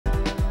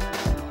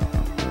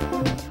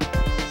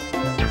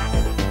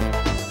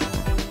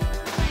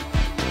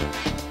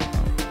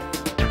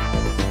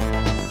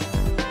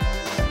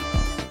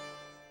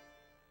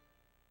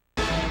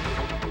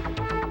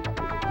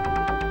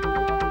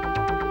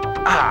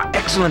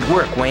Excellent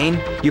work,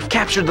 Wayne. You've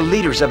captured the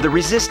leaders of the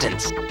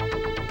Resistance.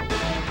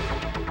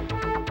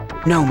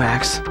 No,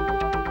 Max.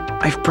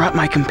 I've brought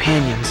my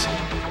companions.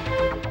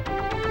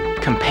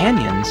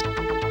 Companions?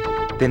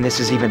 Then this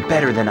is even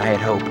better than I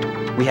had hoped.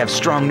 We have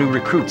strong new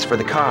recruits for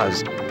the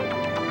cause.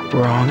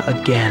 Wrong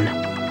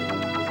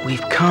again.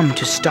 We've come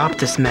to stop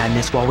this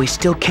madness while we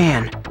still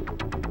can.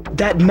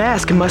 That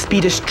mask must be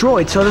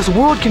destroyed so this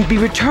world can be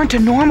returned to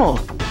normal.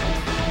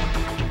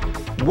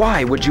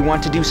 Why would you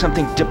want to do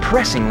something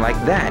depressing like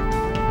that?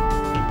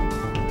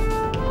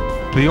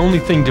 The only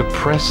thing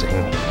depressing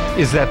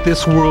is that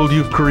this world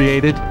you've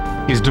created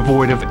is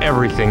devoid of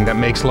everything that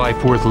makes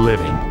life worth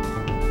living.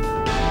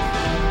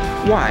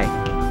 Why?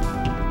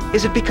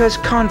 Is it because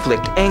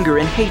conflict, anger,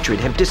 and hatred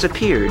have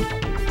disappeared?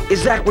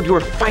 Is that what you're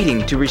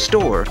fighting to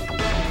restore?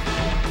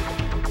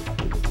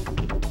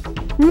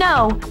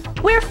 No,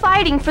 we're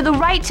fighting for the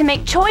right to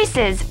make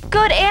choices,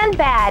 good and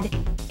bad.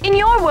 In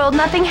your world,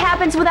 nothing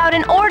happens without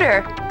an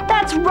order.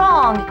 That's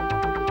wrong.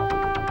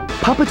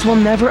 Puppets will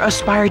never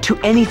aspire to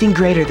anything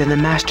greater than the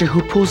master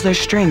who pulls their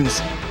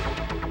strings.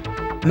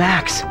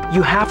 Max,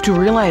 you have to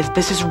realize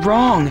this is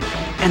wrong,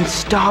 and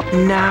stop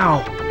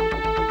now.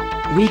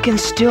 We can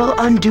still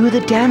undo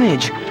the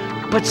damage,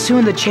 but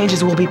soon the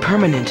changes will be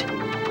permanent.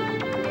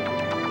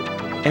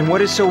 And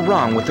what is so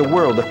wrong with a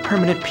world of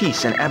permanent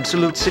peace and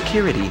absolute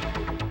security?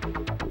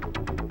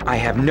 I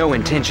have no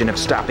intention of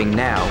stopping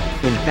now.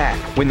 In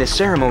fact, when the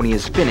ceremony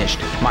is finished,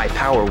 my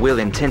power will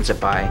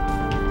intensify.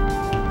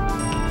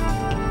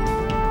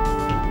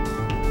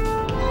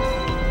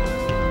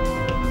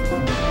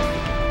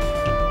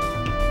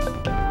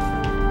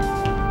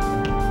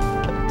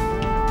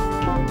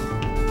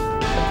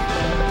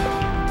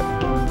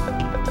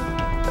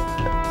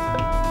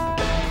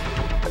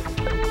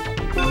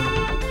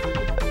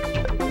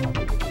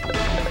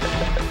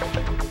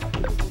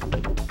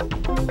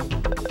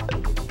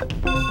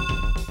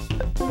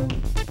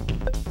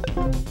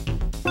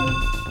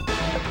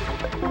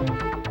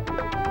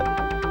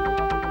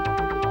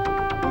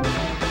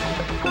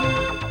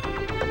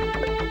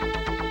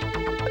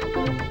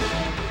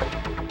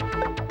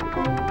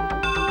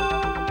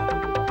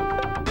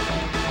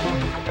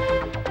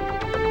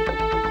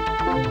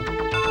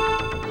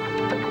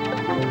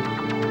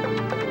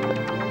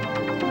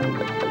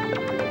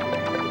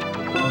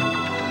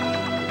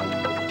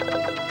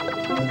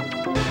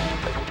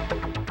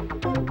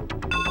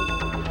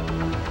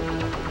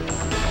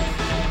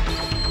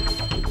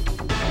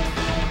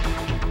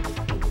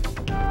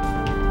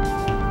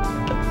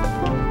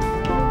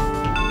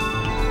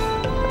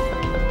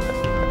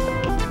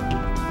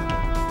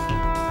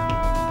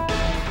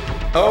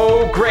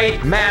 O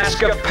great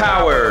mask of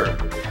power,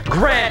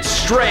 grant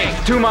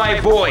strength to my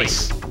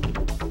voice.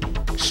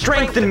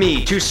 Strengthen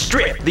me to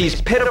strip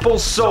these pitiful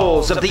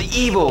souls of the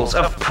evils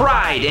of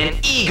pride and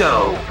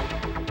ego.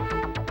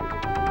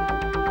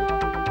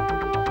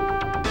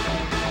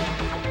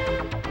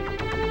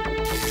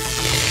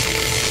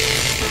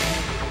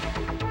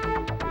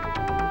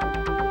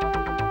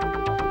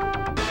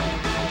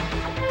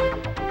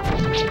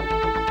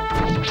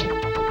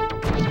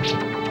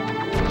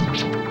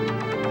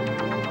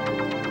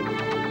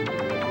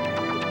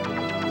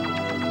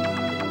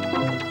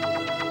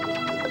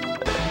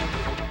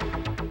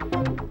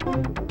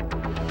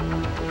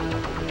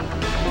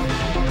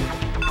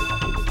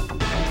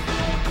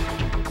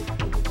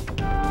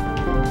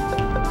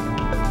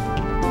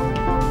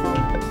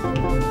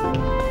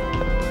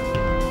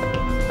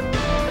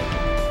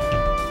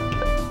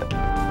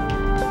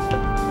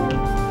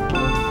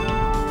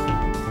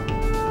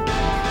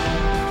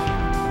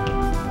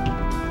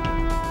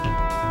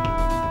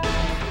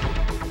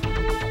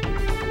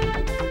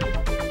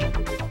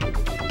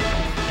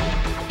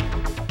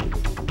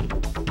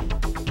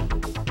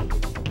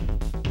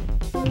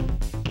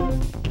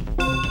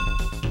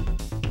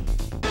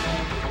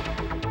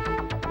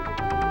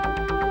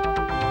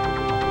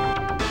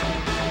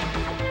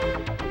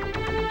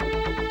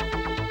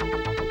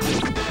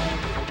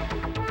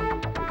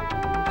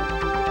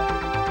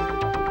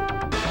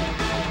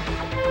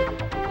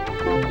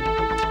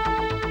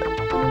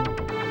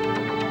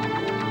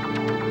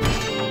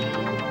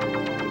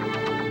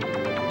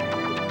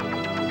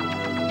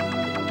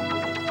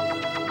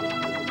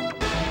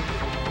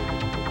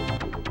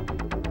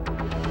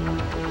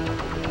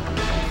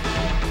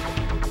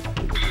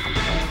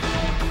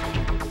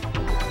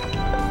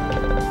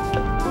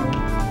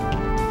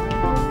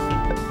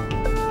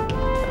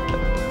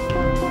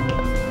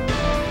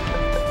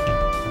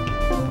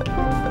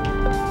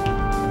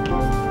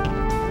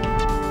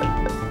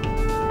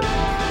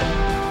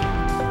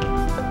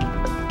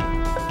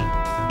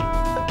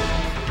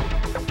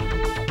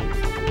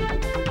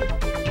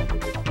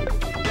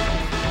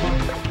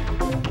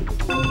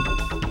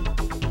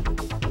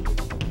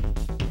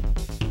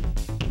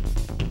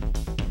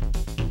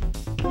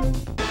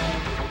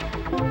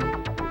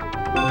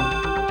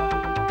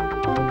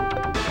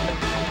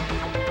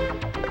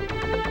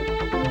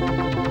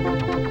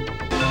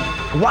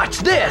 Watch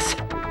this!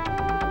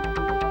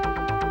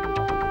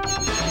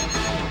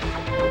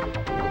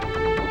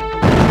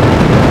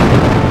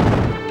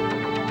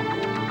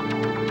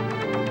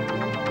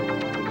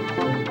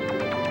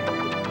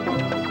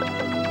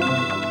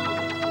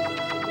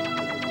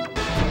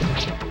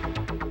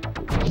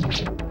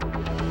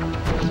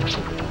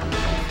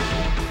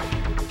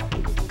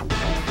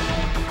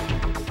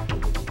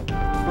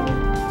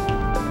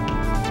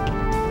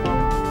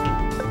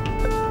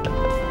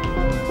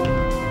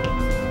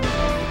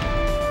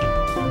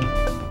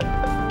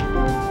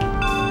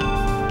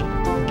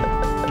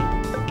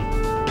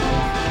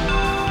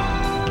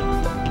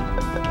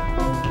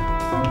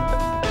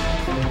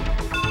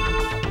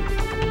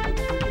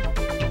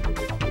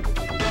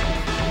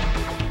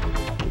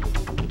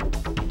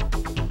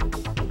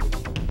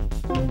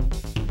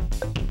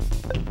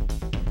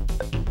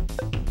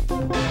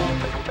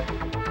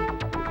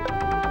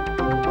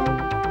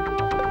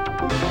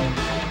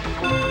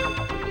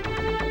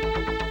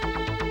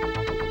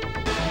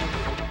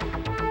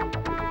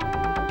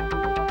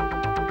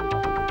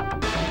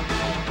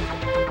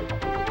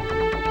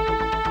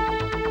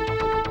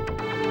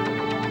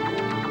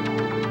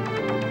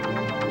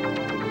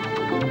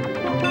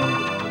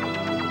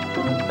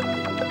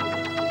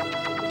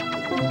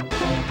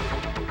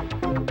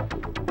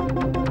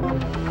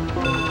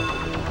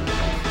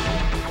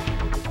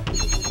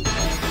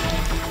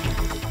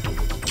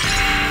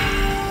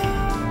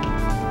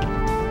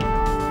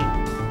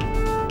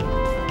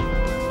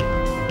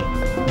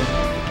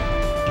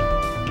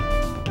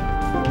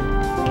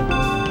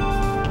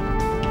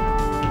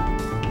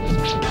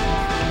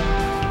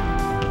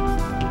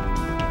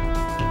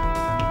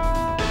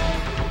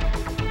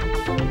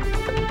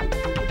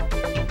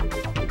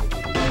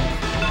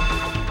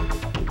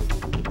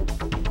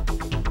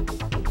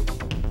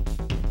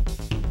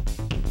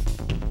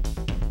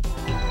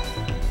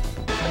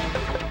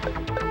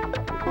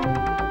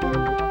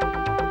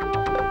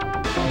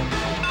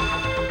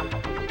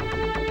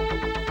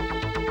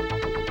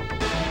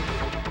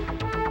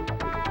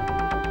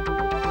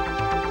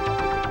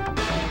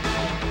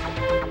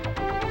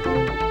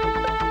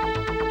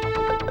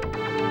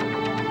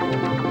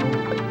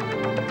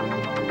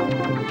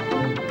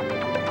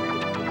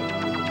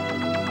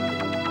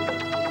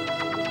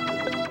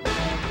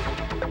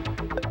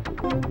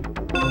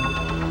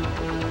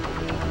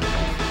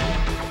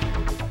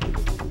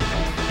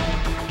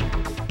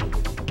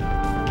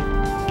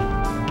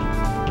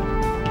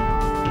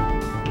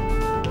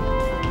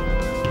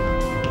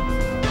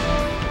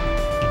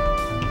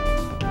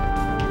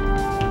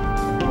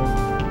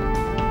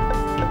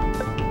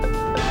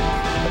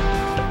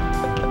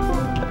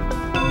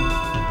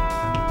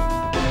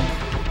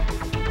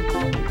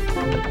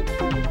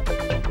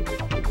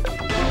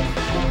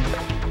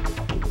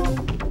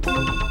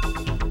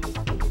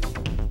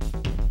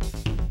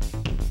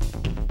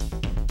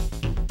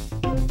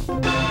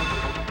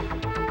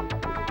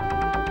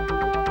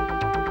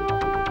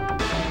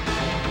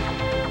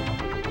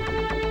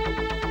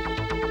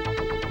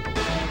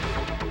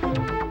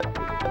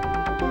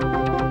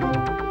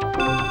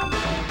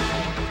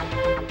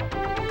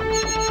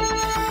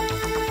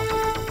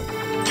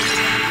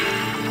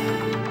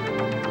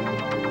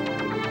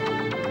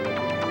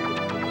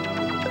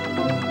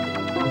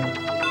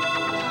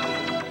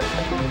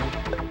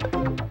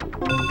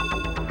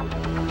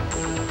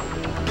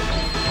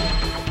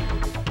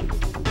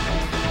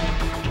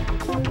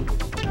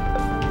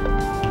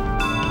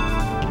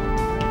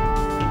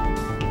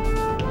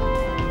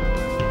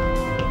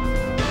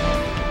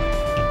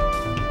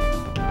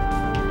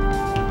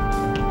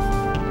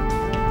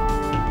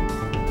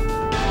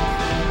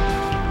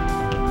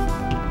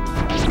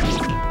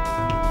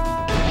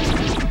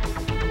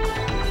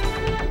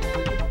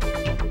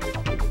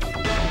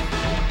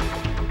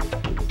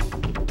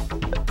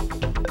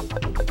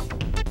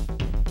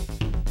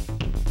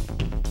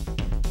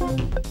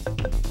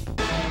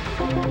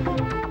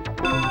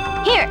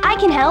 I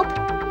can help.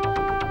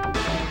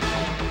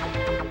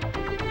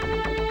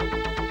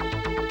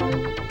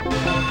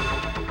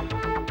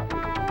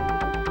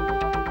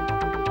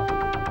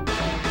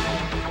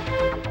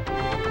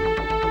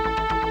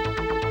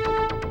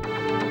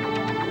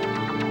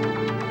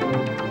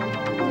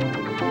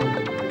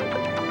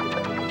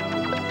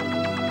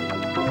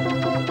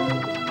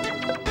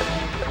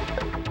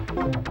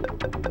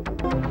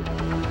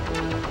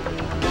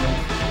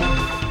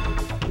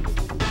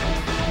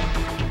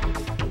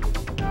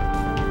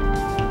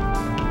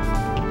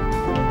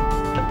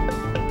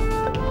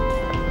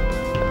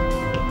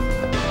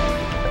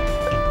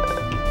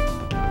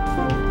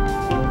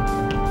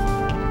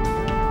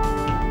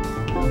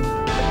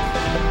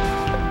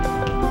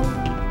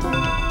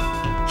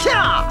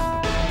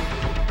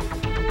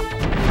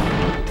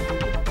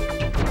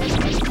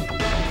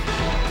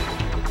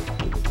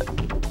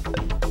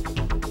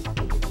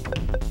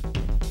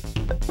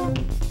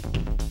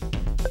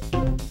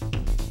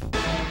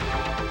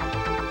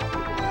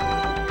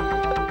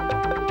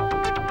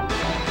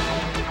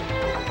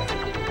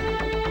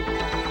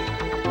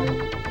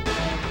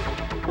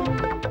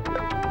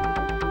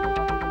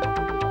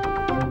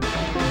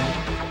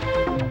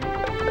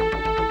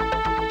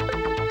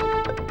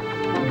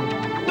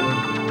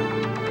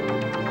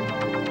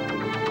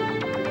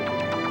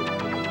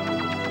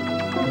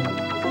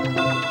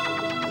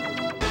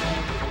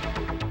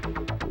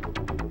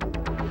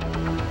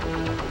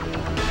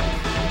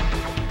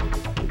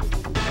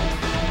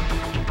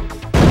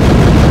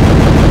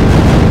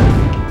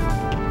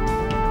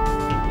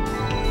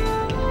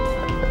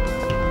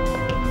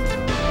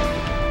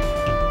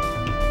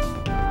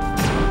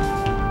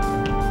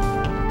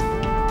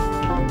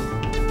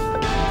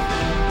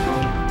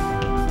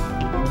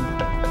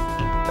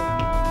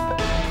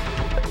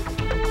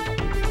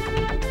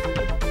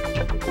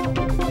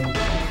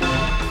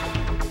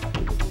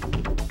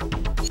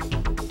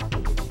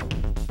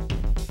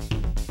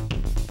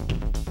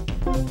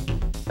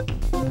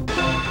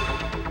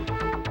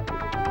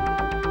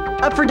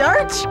 Up for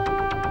darts?